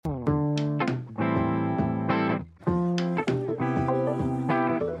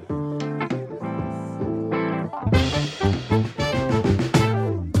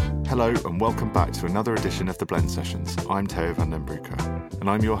Hello and welcome back to another edition of the Blend Sessions. I'm Teo van den Broeke, and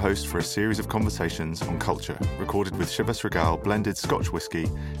I'm your host for a series of conversations on culture recorded with Chivas Regal blended Scotch whisky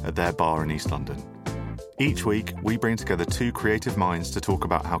at their bar in East London. Each week, we bring together two creative minds to talk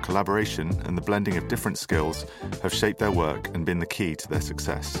about how collaboration and the blending of different skills have shaped their work and been the key to their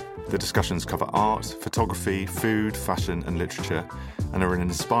success. The discussions cover art, photography, food, fashion and literature, and are an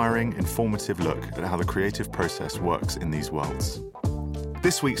inspiring, informative look at how the creative process works in these worlds.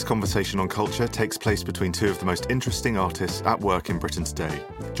 This week's conversation on culture takes place between two of the most interesting artists at work in Britain today,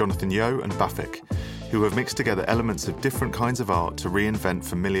 Jonathan Yeo and Bafic, who have mixed together elements of different kinds of art to reinvent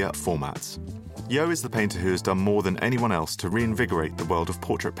familiar formats. Yeo is the painter who has done more than anyone else to reinvigorate the world of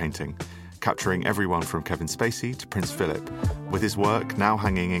portrait painting, capturing everyone from Kevin Spacey to Prince Philip, with his work now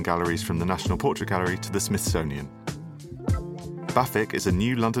hanging in galleries from the National Portrait Gallery to the Smithsonian. Bafic is a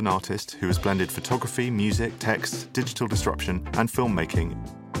new London artist who has blended photography, music, text, digital disruption and filmmaking.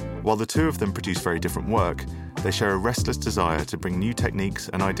 While the two of them produce very different work, they share a restless desire to bring new techniques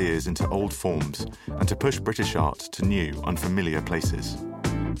and ideas into old forms and to push British art to new, unfamiliar places.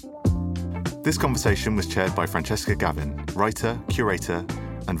 This conversation was chaired by Francesca Gavin, writer, curator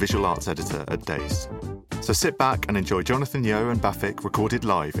and visual arts editor at Dazed. So sit back and enjoy Jonathan Yeo and Bafic recorded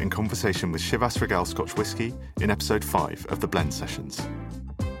live in conversation with Chivas Regal Scotch Whisky in episode 5 of the Blend Sessions.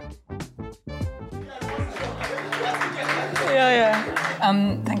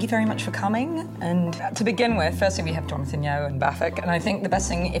 Thank you very much for coming. And to begin with, firstly, we have Jonathan Yeo and Bafic. And I think the best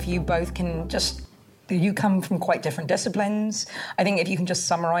thing, if you both can just... You come from quite different disciplines. I think if you can just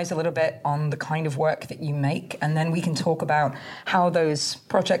summarise a little bit on the kind of work that you make, and then we can talk about how those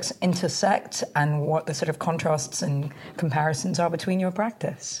projects intersect and what the sort of contrasts and comparisons are between your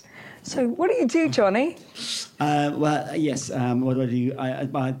practice. So what do you do, Johnny? What do I do?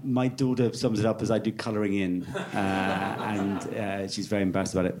 My daughter sums it up as I do colouring in, and she's very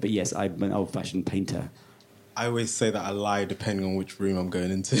embarrassed about it. But yes, I'm an old-fashioned painter. I always say that I lie depending on which room I'm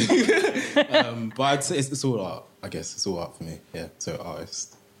going into. But I'd say it's all art, I guess. It's all art for me, yeah. So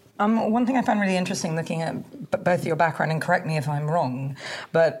artist. One thing I found really interesting looking at both your background, and correct me if I'm wrong,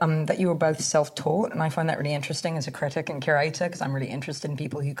 but that you were both self-taught, and I find that really interesting as a critic and curator, because I'm really interested in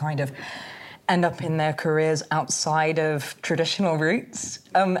people who kind of end up in their careers outside of traditional routes.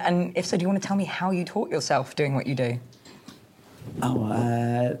 And if so, do you want to tell me how you taught yourself doing what you do? What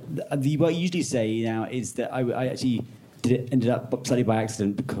I usually say now is that I actually ended up slightly by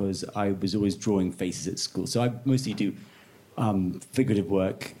accident because I was always drawing faces at school. So I mostly do figurative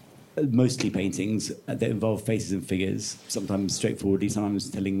work, mostly paintings that involve faces and figures, sometimes straightforwardly,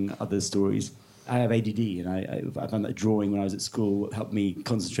 sometimes telling other stories. I have ADD, and I found that drawing when I was at school helped me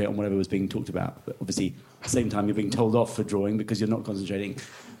concentrate on whatever was being talked about. But obviously, at the same time, you're being told off for drawing because you're not concentrating.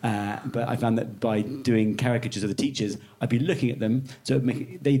 But I found that by doing caricatures of the teachers, I'd be looking at them, so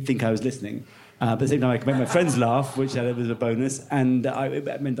they'd think I was listening. But at the same time, I could make my friends laugh, which was a bonus, and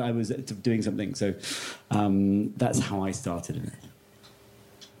it meant I was doing something. So that's how I started.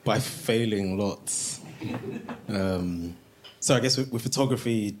 By failing lots. So I guess with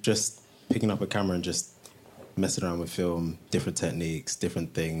photography, just picking up a camera and just messing around with film, different techniques,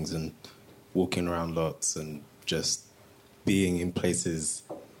 different things, and walking around lots and just being in places.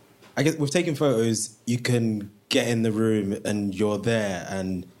 I guess with taking photos, you can get in the room and you're there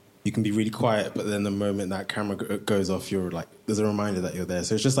and you can be really quiet, but then the moment that camera goes off, you're like, there's a reminder that you're there.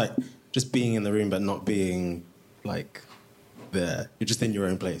 So it's just like, just being in the room but not being like there. You're just in your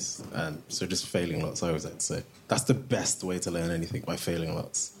own place. And so just failing lots, I always like to say. That's the best way to learn anything, by failing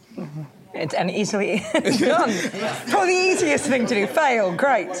lots. Mm-hmm. And easily done. Probably the easiest thing to do. Fail,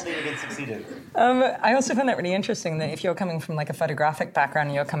 great. I also find that really interesting that if you're coming from like a photographic background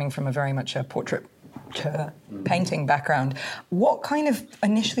and you're coming from a very much a portrait painting background, what kind of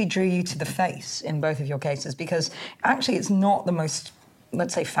initially drew you to the face in both of your cases? Because actually it's not the most,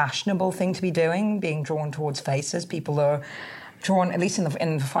 let's say, fashionable thing to be doing, being drawn towards faces. People are drawn, at least in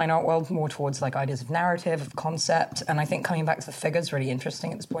the fine art world, more towards like ideas of narrative, of concept, and I think coming back to the figure is really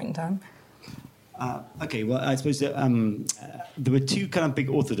interesting at this point in time. Okay, well, I suppose that, there were two kind of big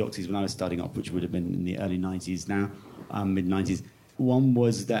orthodoxies when I was starting off, which would have been in the early 90s now, mid-90s. One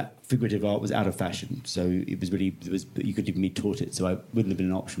was that figurative art was out of fashion, so you couldn't even be taught it, so I wouldn't have been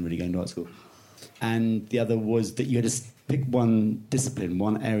an option really going to art school. And the other was that you had to pick one discipline,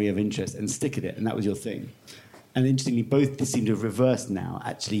 one area of interest, and stick at it, and that was your thing. And interestingly, both seem to have reversed now.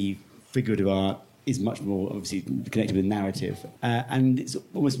 Actually, figurative art is much more obviously connected with narrative, and it's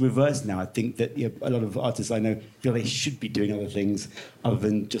almost reversed now. I think that a lot of artists I know feel they should be doing other things other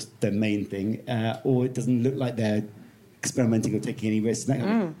than just their main thing, or it doesn't look like they're experimenting or taking any risks.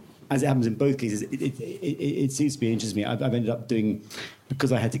 As it happens in both cases, it seems to be interesting to me. I've ended up doing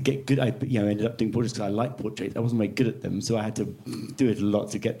because I had to get good, I ended up doing portraits because I like portraits. I wasn't very good at them, so I had to do it a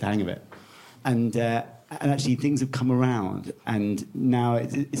lot to get the hang of it. And actually, things have come around, and now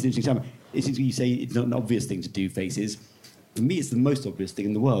it's an interesting time. It's you say it's not an obvious thing to do faces. For me, it's the most obvious thing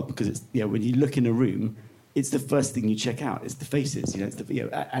in the world because it's when you look in a room, it's the first thing you check out. It's the faces. It's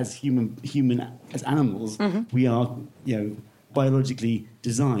as human as animals, we are biologically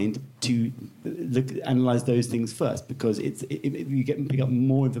designed to analyze those things first because you pick up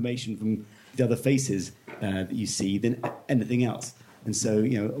more information from the other faces that you see than anything else. And so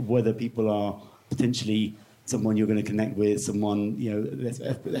whether people are potentially someone you're going to connect with, someone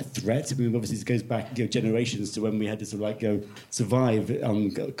a threat. I mean, obviously this goes back generations to when we had to sort of survive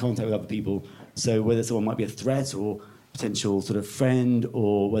contact with other people. So whether someone might be a threat or potential sort of friend,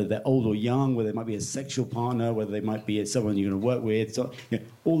 or whether they're old or young, whether they might be a sexual partner, whether they might be someone you're going to work with. So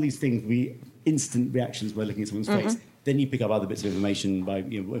all these things, instant reactions by looking at someone's face. Then you pick up other bits of information by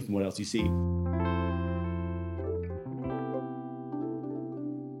from what else you see.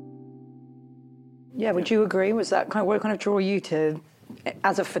 Yeah, would you agree? Was that what kind of drew you to,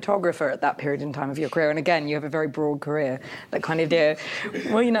 as a photographer at that period in time of your career? And again, you have a very broad career that kind of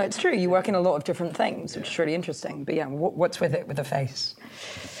well, it's true. You work in a lot of different things, which is really interesting. But yeah, what's with it with the face?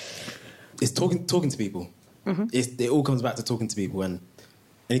 It's talking to people. It all comes back to talking to people. And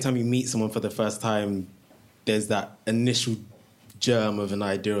anytime you meet someone for the first time, there's that initial germ of an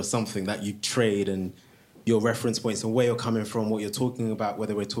idea or something that you trade, and your reference points and where you're coming from, what you're talking about,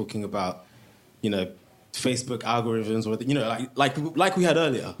 whether we're talking about Facebook algorithms or like we had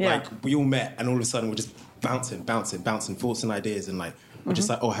earlier. Yeah. Like we all met and all of a sudden we're just bouncing thoughts and ideas, and we're just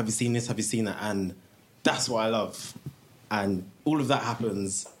like, oh, have you seen this? Have you seen that? And that's what I love. And all of that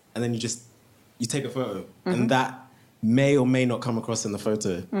happens, and then you take a photo, and that may or may not come across in the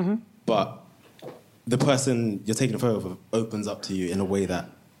photo, but the person you're taking a photo of opens up to you in a way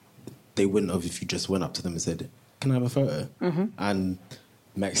that they wouldn't have if you just went up to them and said, "Can I have a photo?" And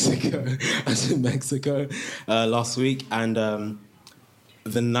Mexico. I was in Mexico last week, and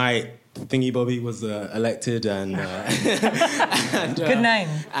the night Thingy Bobby was elected, and, good name.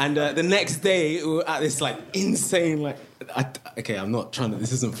 And the next day, we were at this insane I'm not trying to.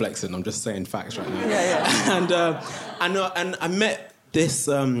 This isn't flexing. I'm just saying facts right now. Yeah. And I met this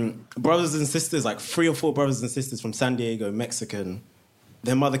brothers and sisters, 3 or 4 brothers and sisters from San Diego, Mexican.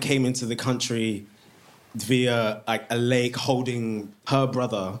 Their mother came into the country via a lake, holding her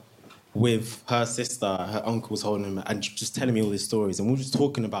brother with her sister. Her uncle was holding him and just telling me all these stories. And we were just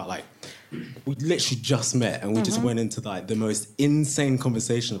talking about we literally just met, and we just went into the most insane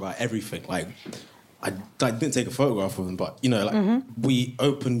conversation about everything. I didn't take a photograph of them, but we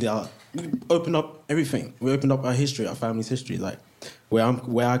opened up everything. We opened up our history, our family's history, where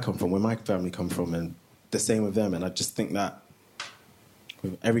I come from, where my family come from, and the same with them. And I just think that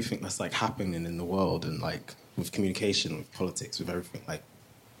with everything that's happening in the world, and with communication, with politics, with everything, you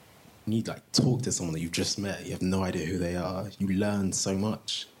need talk to someone that you've just met. You have no idea who they are. You learn so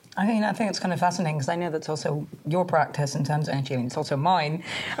much. I think it's kind of fascinating because I know that's also your practice in terms of energy. It's also mine.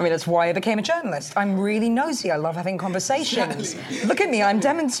 That's why I became a journalist. I'm really nosy. I love having conversations. Exactly. Look at me. I'm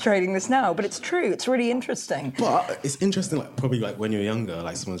demonstrating this now, but it's true. It's really interesting. But it's interesting, probably when you're younger,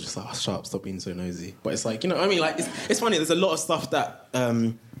 someone's just oh, shut up, stop being so nosy. But it's it's funny. There's a lot of stuff that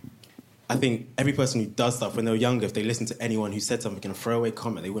I think every person who does stuff when they were younger, if they listened to anyone who said something in a throwaway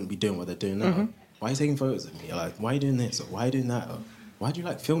comment, they wouldn't be doing what they're doing now. Why are you taking photos of me? Or why are you doing this? Or why are you doing that? Or, why do you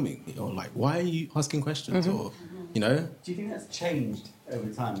like filming me? Or why are you asking questions? Or, Do you think that's changed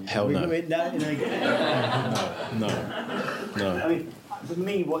over time? Hell no. No. For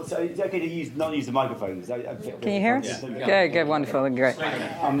me, it's okay to not use the microphones. Can you hear us? Yeah. Good, wonderful, great.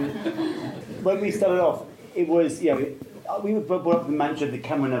 When we started off, it was, we were brought up with the mantra, the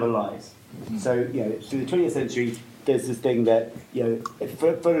camera never lies. So, through the 20th century, there's this thing that,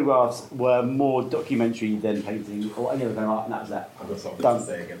 photographs were more documentary than painting or any other kind of art, and that was that. I've got something to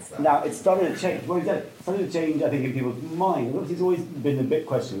say against that. Now, it's starting to change. Starting to change, I think, in people's minds. Obviously, it's always been a bit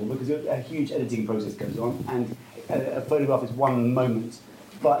questionable because a huge editing process goes on, and a photograph is one moment.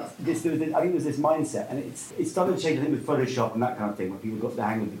 But I think there's this mindset, and it started to change, I think, with Photoshop and that kind of thing, where people got the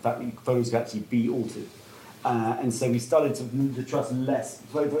hang of the fact that photos could actually be altered. And so we started to trust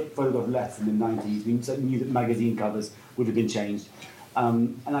photograph less in the 90s. We knew that magazine covers would have been changed.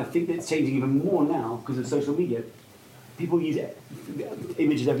 And I think that it's changing even more now because of social media. People use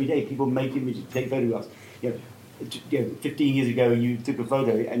images every day. People make images, take photographs. 15 years ago, you took a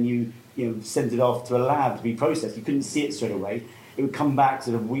photo and you sent it off to a lab to be processed. You couldn't see it straight away. It would come back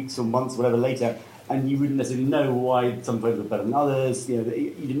sort of weeks or months, whatever, later, and you wouldn't necessarily know why some photos were better than others. You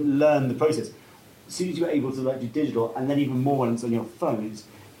didn't learn the process. as soon as you're able to do digital, and then even more when it's on your phones,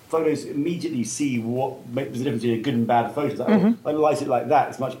 photos immediately see what makes the difference between a good and bad photo. Like, I light it like that;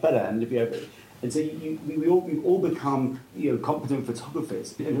 it's much better. And so we've all become competent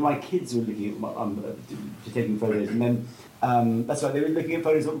photographers. And my kids were looking at taking photos, and then that's right. They were looking at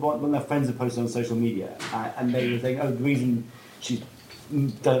photos when their friends had posted on social media, and they were saying, "Oh, the reason she's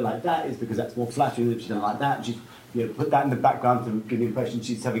done it like that is because that's more flattering than she's done it like that." And she's put that in the background to give the impression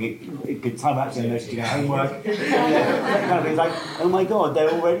she's having a good time. Actually, she's doing homework. That kind of thing. It's like, oh my God,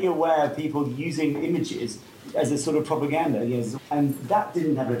 they're already aware of people using images as a sort of propaganda, and that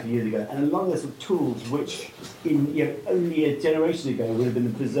didn't happen a few years ago. And a lot of the sort of tools, which in only a generation ago would have been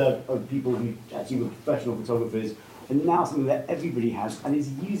the preserve of people who actually were professional photographers, and now something that everybody has and is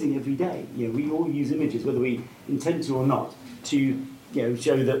using every day. We all use images, whether we intend to or not, to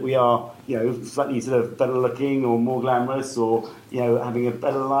show that we are slightly sort of better looking or more glamorous or having a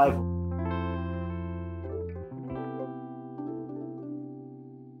better life.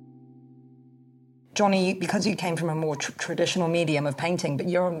 Johnny, because you came from a more traditional medium of painting, but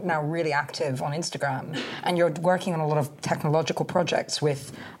you're now really active on Instagram, and you're working on a lot of technological projects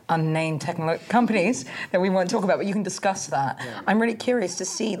with unnamed companies that we won't talk about, but you can discuss that. Yeah. I'm really curious to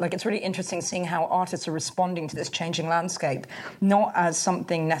see, it's really interesting seeing how artists are responding to this changing landscape, not as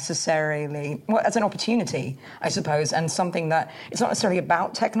something necessarily, as an opportunity, I suppose, and something that, it's not necessarily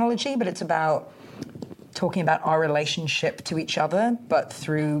about technology, but it's about talking about our relationship to each other, but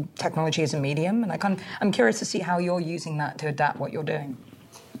through technology as a medium. And I'm curious to see how you're using that to adapt what you're doing.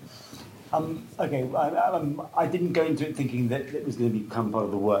 I didn't go into it thinking that it was going to become part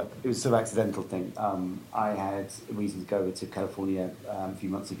of the work. It was a sort of accidental thing. I had a reason to go over to California a few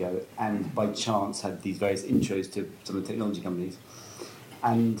months ago, and by chance had these various intros to some of the technology companies,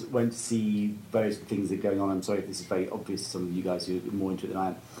 and went to see various things that are going on. I'm sorry if this is very obvious to some of you guys who are more into it than I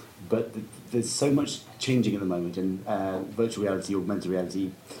am, but there's so much changing at the moment, and virtual reality, augmented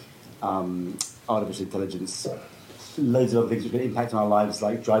reality, artificial intelligence, loads of other things which are going to impact on our lives,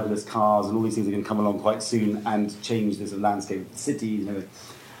 like driverless cars, and all these things are going to come along quite soon and change the sort of landscape of the cities and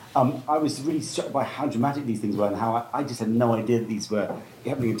everything. I was really struck by how dramatic these things were, and how I just had no idea that these were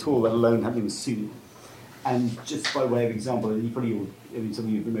happening at all, let alone happening soon. And just by way of example, you probably all, some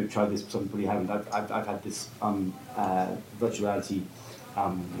of you may have tried this, some probably haven't. I've had this virtual reality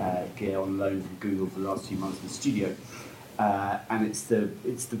gear on loan from Google for the last few months in the studio, and it's the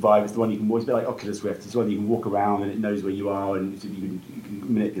Vive. It's the one you can. It's a bit like Oculus Rift. It's the one you can walk around and it knows where you are, and you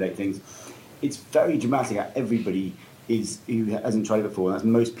can manipulate things. It's very dramatic. Everybody who hasn't tried it before, and that's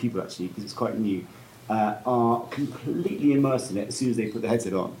most people actually, because it's quite new, are completely immersed in it as soon as they put the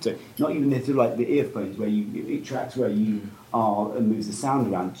headset on. So not even the earphones where it tracks where you are and moves the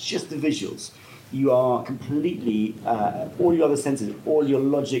sound around. Just the visuals. You are completely, all your other senses, all your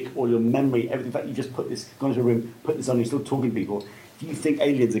logic, all your memory, everything. In fact, you just go into a room, put this on, you're still talking to people. If you think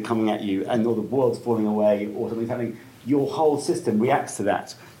aliens are coming at you and or the world's falling away or something's happening, your whole system reacts to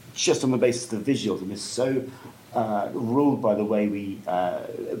that just on the basis of the visuals. And it's so ruled by the way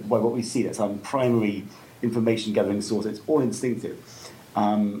by what we see. That's our primary information gathering source. It's all instinctive.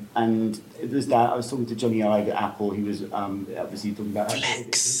 And it was that I was talking to Johnny Ive at Apple. He was obviously talking about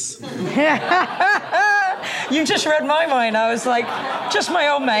Flex. You just read my mind. I was like, just my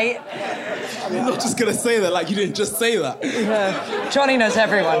old mate. I'm not just going to say that like you didn't just say that. Johnny knows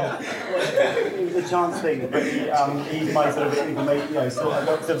everyone. It was a chance thing, but he's my sort of information. So I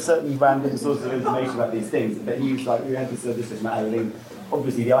got certain random sources of information about these things. But he was like, we had this discussion about editing.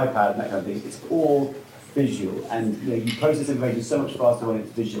 Obviously, the iPad and that kind of thing. It's all visual, and you process information so much faster when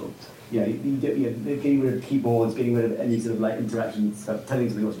it's visual. Getting rid of keyboards, getting rid of any sort of interaction stuff, telling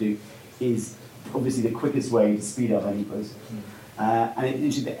something what to do, is obviously the quickest way to speed up any process.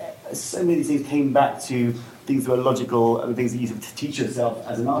 And so many of these things came back to things that were logical, and things that you have to teach yourself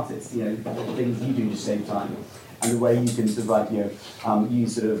as an artist. The things you do to save time, and the way you can sort of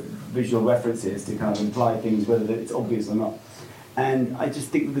use sort of visual references to kind of imply things, whether it's obvious or not. And I just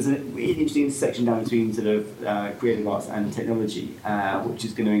think that there's a really interesting intersection now between sort of creative arts and technology, which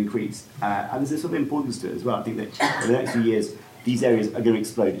is going to increase. And there's a sort of importance to it as well. I think that in the next few years, these areas are going to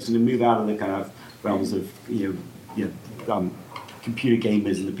explode. It's going to move out of the kind of realms of computer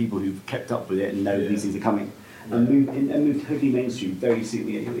gamers and the people who've kept up with it and know these things are coming, and move totally mainstream very soon.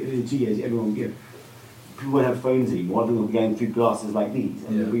 In 2 years, everyone people won't have phones anymore. Everyone will be going through glasses like these,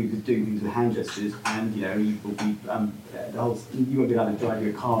 and we'll be doing things with hand gestures, and you will be you won't be able to drive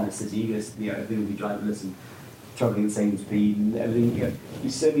your car in a city. Everything will be driverless and travelling at the same speed, and everything.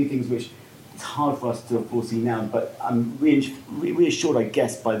 There's so many things which it's hard for us to foresee now. But I'm reassured, I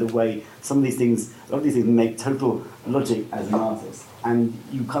guess, by the way a lot of these things make total logic as an artist, and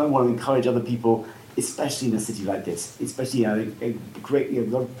you kind of want to encourage other people especially in a city like this, especially a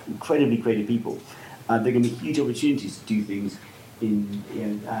lot of incredibly creative people. There are going to be huge opportunities to do things in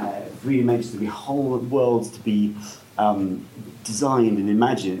 3 dimensions, to be whole worlds to be designed and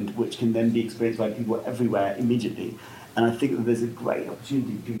imagined, which can then be experienced by people everywhere immediately. And I think that there's a great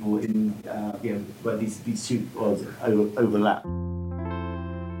opportunity for people in where these two worlds overlap.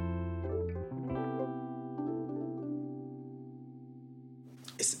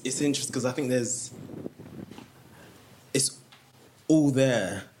 It's interesting because I think it's all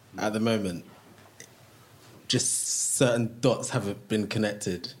there at the moment. Just certain dots haven't been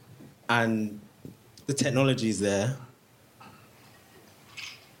connected, and the technology's there.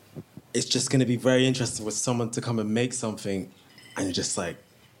 It's just going to be very interesting for someone to come and make something, and you're just like,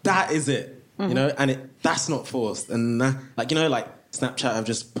 that is it, you know. And that's not forced. And like Snapchat have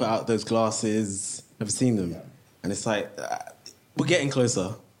just put out those glasses. Never seen them, and it's like we're getting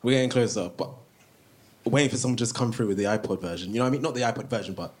closer. We're getting closer, but waiting for someone to just come through with the iPod version. You know what I mean? Not the iPod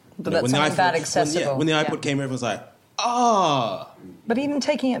version, but that's something that accessible. When the iPod came, everyone's like, ah. But even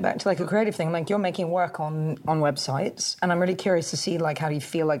taking it back to like a creative thing, like you're making work on websites, and I'm really curious to see like how do you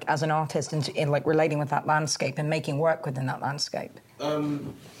feel like as an artist in like relating with that landscape and making work within that landscape.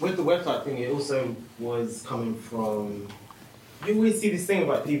 With the website thing, it also was coming from. You always see this thing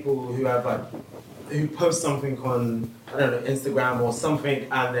about people who have who post something on, I don't know, Instagram or something,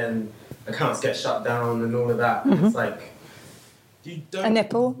 and then accounts get shut down and all of that. Mm-hmm. It's like you don't. A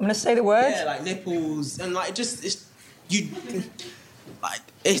nipple. I'm gonna say the word. Yeah, like nipples, and like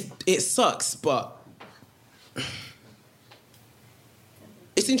it sucks, but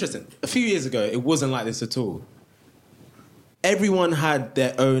it's interesting. A few years ago, it wasn't like this at all. Everyone had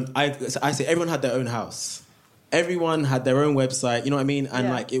their own. I say everyone had their own house. Everyone had their own website. You know what I mean? And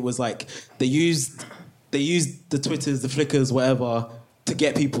like it was like they used the Twitters, the Flickrs, whatever, to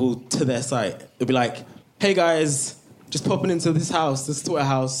get people to their site. It'd be like, hey guys, just popping into this house, this Twitter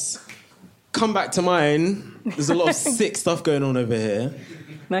house. Come back to mine. There's a lot of sick stuff going on over here.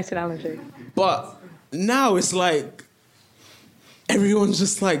 Nice analogy. But now it's like everyone's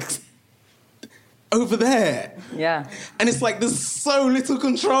just like over there. Yeah. And it's like there's so little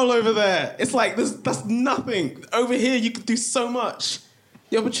control over there. It's like that's nothing. Over here you could do so much.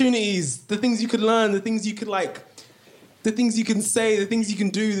 The opportunities, the things you could learn, the things you could the things you can say, the things you can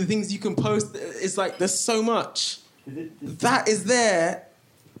do, the things you can post. It's like there's so much. That is there.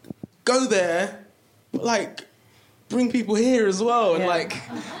 Go there, but like bring people here as well, and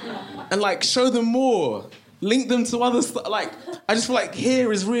like show them more, link them to other stuff. Like I just feel like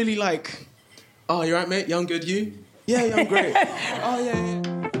here is really like, oh, you right, mate? Yeah, I'm good. You? Yeah, I'm great. Oh yeah.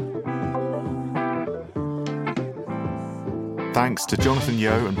 Thanks to Jonathan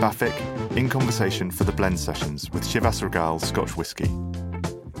Yeo and Bafic in conversation for the Blend Sessions with Chivas Regal Scotch Whisky.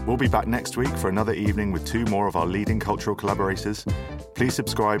 We'll be back next week for another evening with 2 more of our leading cultural collaborators. Please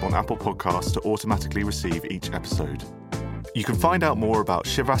subscribe on Apple Podcasts to automatically receive each episode. You can find out more about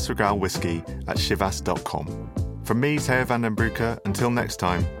Chivas Regal Whisky at chivas.com. From me, Theo van den Broeke, until next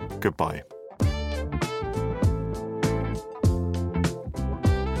time, goodbye.